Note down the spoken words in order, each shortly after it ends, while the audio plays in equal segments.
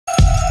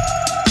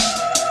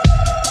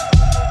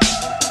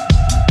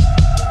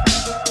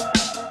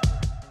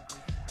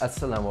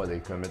Assalamu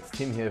alaikum, it's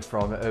Tim here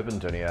from Urban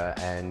Dunya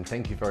and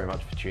thank you very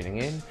much for tuning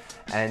in.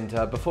 And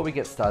before we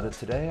get started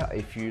today,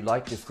 if you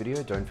like this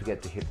video, don't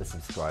forget to hit the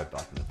subscribe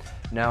button.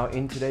 Now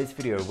in today's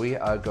video, we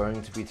are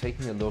going to be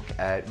taking a look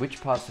at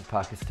which parts of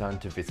Pakistan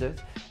to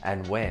visit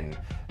and when.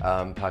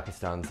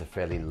 Pakistan's a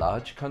fairly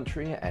large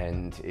country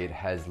and it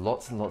has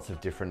lots and lots of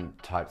different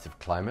types of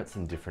climates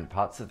in different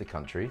parts of the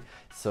country.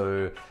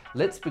 So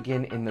let's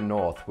begin in the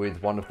north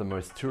with one of the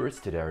most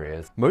touristed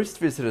areas. Most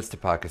visitors to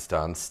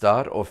Pakistan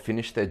start or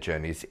finish their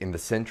journeys in the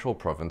central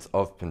province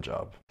of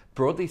Punjab.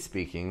 Broadly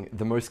speaking,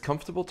 the most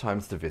comfortable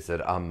times to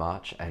visit are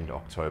March and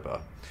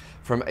October.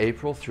 From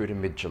April through to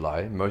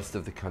mid-July, most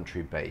of the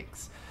country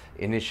bakes.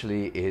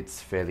 Initially,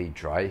 it's fairly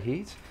dry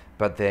heat,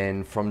 but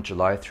then from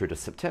July through to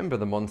September,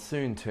 the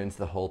monsoon turns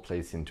the whole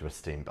place into a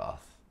steam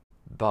bath.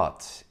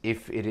 But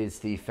if it is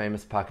the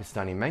famous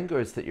Pakistani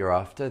mangoes that you're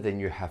after, then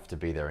you have to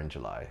be there in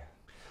July.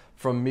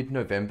 From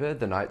mid-November,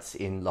 the nights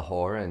in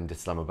Lahore and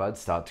Islamabad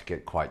start to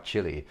get quite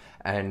chilly,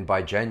 and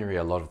by January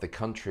a lot of the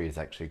country is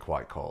actually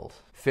quite cold.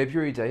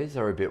 February days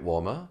are a bit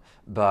warmer,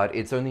 but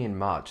it's only in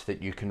March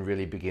that you can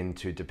really begin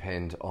to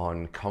depend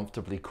on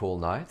comfortably cool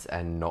nights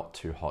and not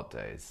too hot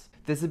days.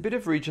 There's a bit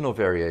of regional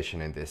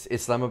variation in this.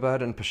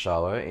 Islamabad and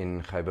Peshawar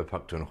in Khyber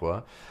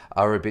Pakhtunkhwa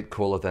are a bit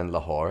cooler than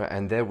Lahore,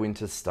 and their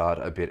winters start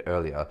a bit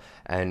earlier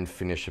and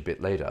finish a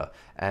bit later.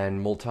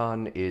 And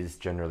Multan is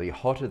generally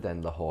hotter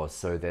than Lahore,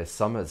 so their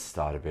summers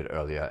start a bit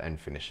earlier and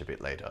finish a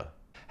bit later.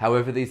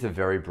 However, these are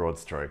very broad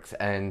strokes,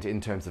 and in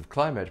terms of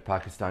climate,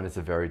 Pakistan is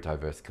a very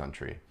diverse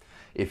country.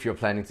 If you're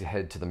planning to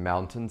head to the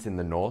mountains in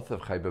the north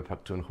of Khyber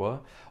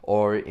Pakhtunkhwa,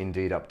 or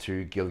indeed up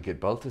to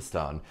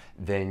Gilgit-Baltistan,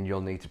 then you'll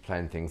need to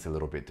plan things a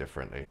little bit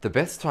differently. The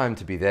best time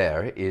to be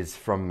there is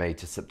from May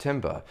to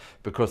September,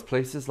 because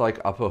places like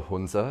Upper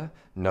Hunza,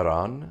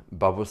 Naran,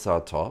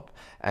 Babusar Top,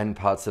 and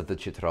parts of the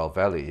Chitral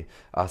Valley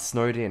are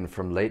snowed in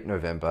from late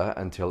November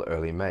until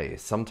early May,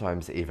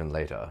 sometimes even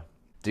later.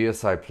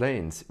 Deosai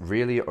Plains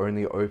really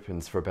only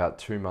opens for about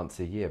 2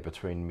 months a year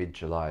between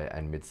mid-July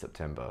and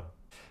mid-September.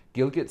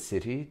 Gilgit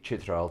City,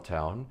 Chitral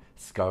Town,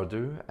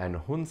 Skardu and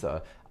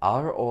Hunza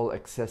are all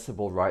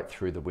accessible right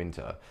through the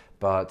winter,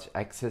 but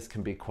access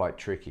can be quite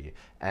tricky,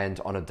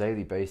 and on a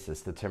daily basis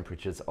the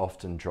temperatures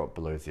often drop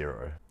below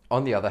zero.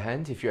 On the other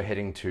hand, if you're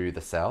heading to the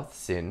south,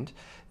 Sindh,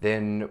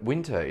 then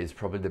winter is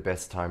probably the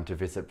best time to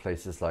visit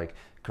places like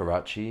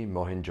Karachi,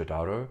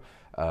 Mohenjo-daro,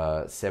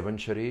 Sevan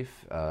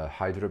Sharif,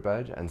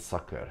 Hyderabad and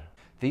Sakkar.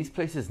 These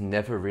places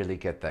never really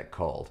get that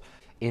cold.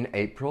 In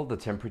April, the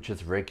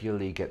temperatures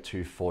regularly get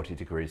to 40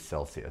 degrees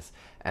Celsius,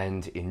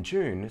 and in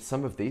June,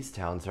 some of these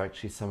towns are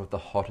actually some of the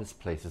hottest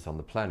places on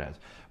the planet,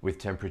 with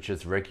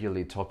temperatures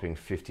regularly topping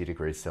 50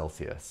 degrees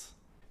Celsius.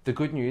 The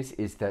good news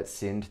is that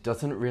Sindh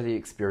doesn't really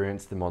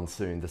experience the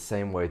monsoon the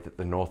same way that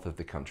the north of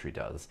the country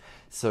does,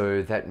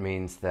 so that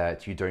means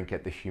that you don't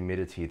get the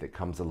humidity that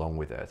comes along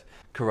with it.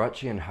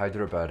 Karachi and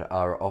Hyderabad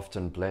are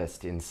often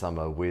blessed in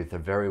summer with a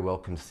very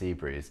welcome sea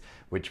breeze,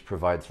 which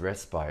provides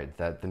respite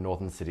that the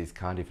northern cities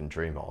can't even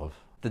dream of.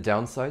 The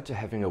downside to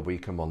having a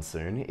weaker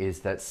monsoon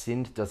is that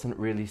Sindh doesn't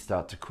really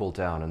start to cool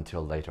down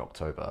until late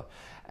October.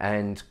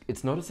 And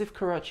it's not as if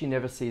Karachi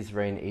never sees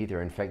rain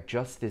either. In fact,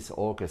 just this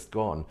August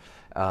gone,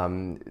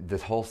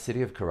 the whole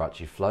city of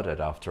Karachi flooded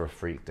after a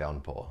freak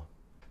downpour.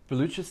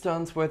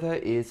 Baluchistan's weather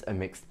is a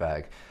mixed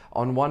bag.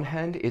 On one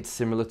hand, it's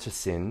similar to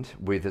Sindh,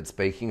 with its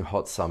baking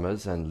hot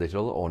summers and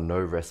little or no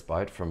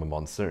respite from a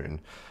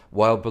monsoon,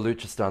 while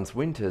Baluchistan's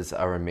winters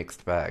are a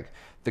mixed bag.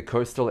 The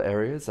coastal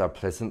areas are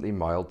pleasantly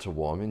mild to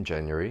warm in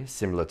January,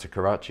 similar to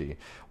Karachi,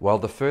 while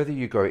the further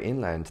you go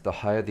inland, the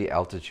higher the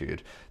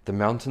altitude. The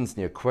mountains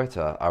near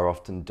Quetta are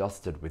often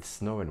dusted with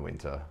snow in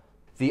winter.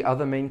 The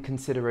other main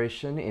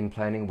consideration in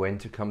planning when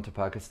to come to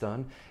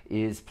Pakistan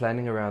is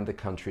planning around the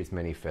country's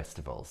many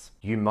festivals.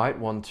 You might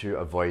want to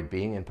avoid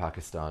being in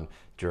Pakistan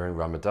during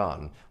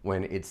Ramadan,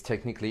 when it's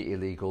technically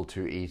illegal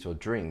to eat or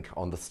drink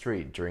on the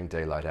street during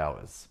daylight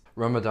hours.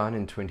 Ramadan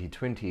in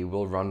 2020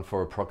 will run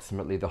for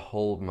approximately the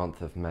whole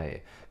month of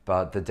May,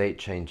 but the date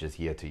changes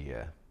year to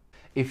year.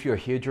 If you're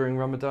here during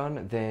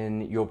Ramadan,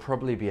 then you'll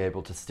probably be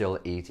able to still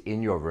eat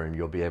in your room.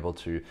 You'll be able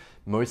to,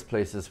 most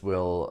places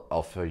will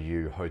offer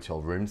you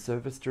hotel room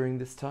service during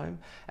this time,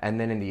 and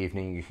then in the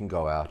evening you can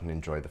go out and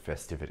enjoy the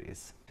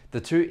festivities. The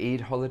two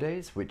Eid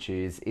holidays, which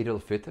is Eid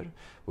al-Fitr,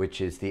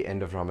 which is the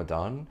end of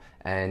Ramadan,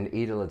 and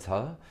Eid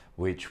al-Adha,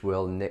 which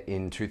will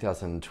in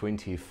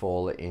 2020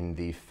 fall in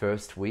the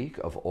first week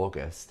of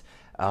August,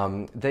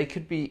 they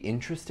could be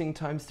interesting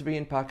times to be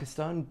in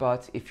Pakistan,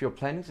 but if you're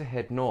planning to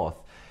head north,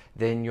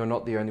 then you're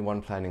not the only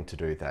one planning to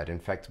do that. In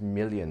fact,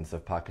 millions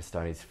of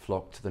Pakistanis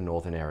flock to the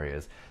northern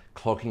areas,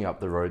 clogging up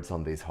the roads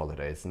on these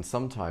holidays, and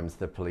sometimes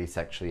the police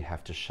actually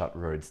have to shut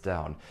roads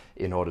down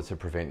in order to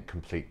prevent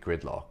complete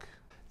gridlock.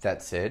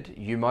 That said,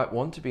 you might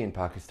want to be in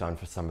Pakistan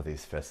for some of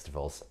these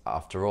festivals.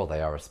 After all,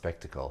 they are a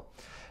spectacle.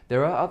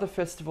 There are other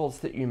festivals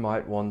that you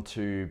might want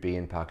to be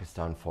in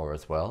Pakistan for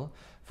as well.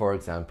 For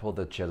example,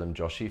 the Chelam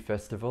Joshi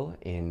Festival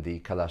in the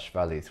Kailash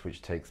Valleys,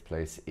 which takes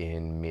place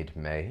in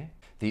mid-May.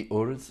 The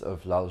Urs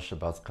of Lal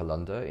Shahbaz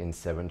Qalandar in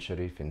Sevan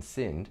Sharif in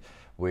Sindh,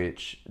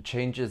 which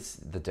changes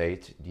the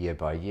date year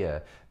by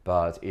year,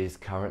 but is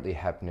currently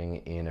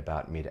happening in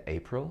about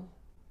mid-April.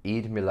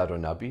 Eid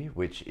Milad-ul-Nabi,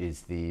 which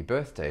is the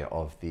birthday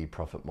of the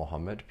Prophet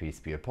Muhammad, peace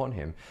be upon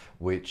him,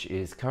 which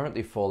is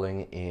currently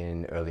falling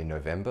in early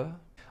November,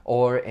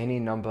 or any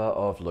number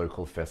of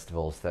local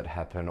festivals that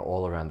happen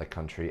all around the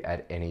country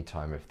at any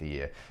time of the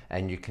year.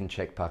 And you can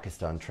check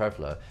Pakistan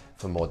Traveller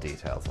for more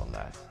details on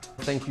that.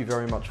 Thank you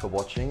very much for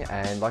watching,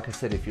 and like I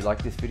said, if you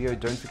like this video,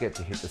 don't forget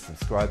to hit the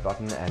subscribe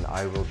button, and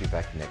I will be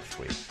back next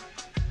week.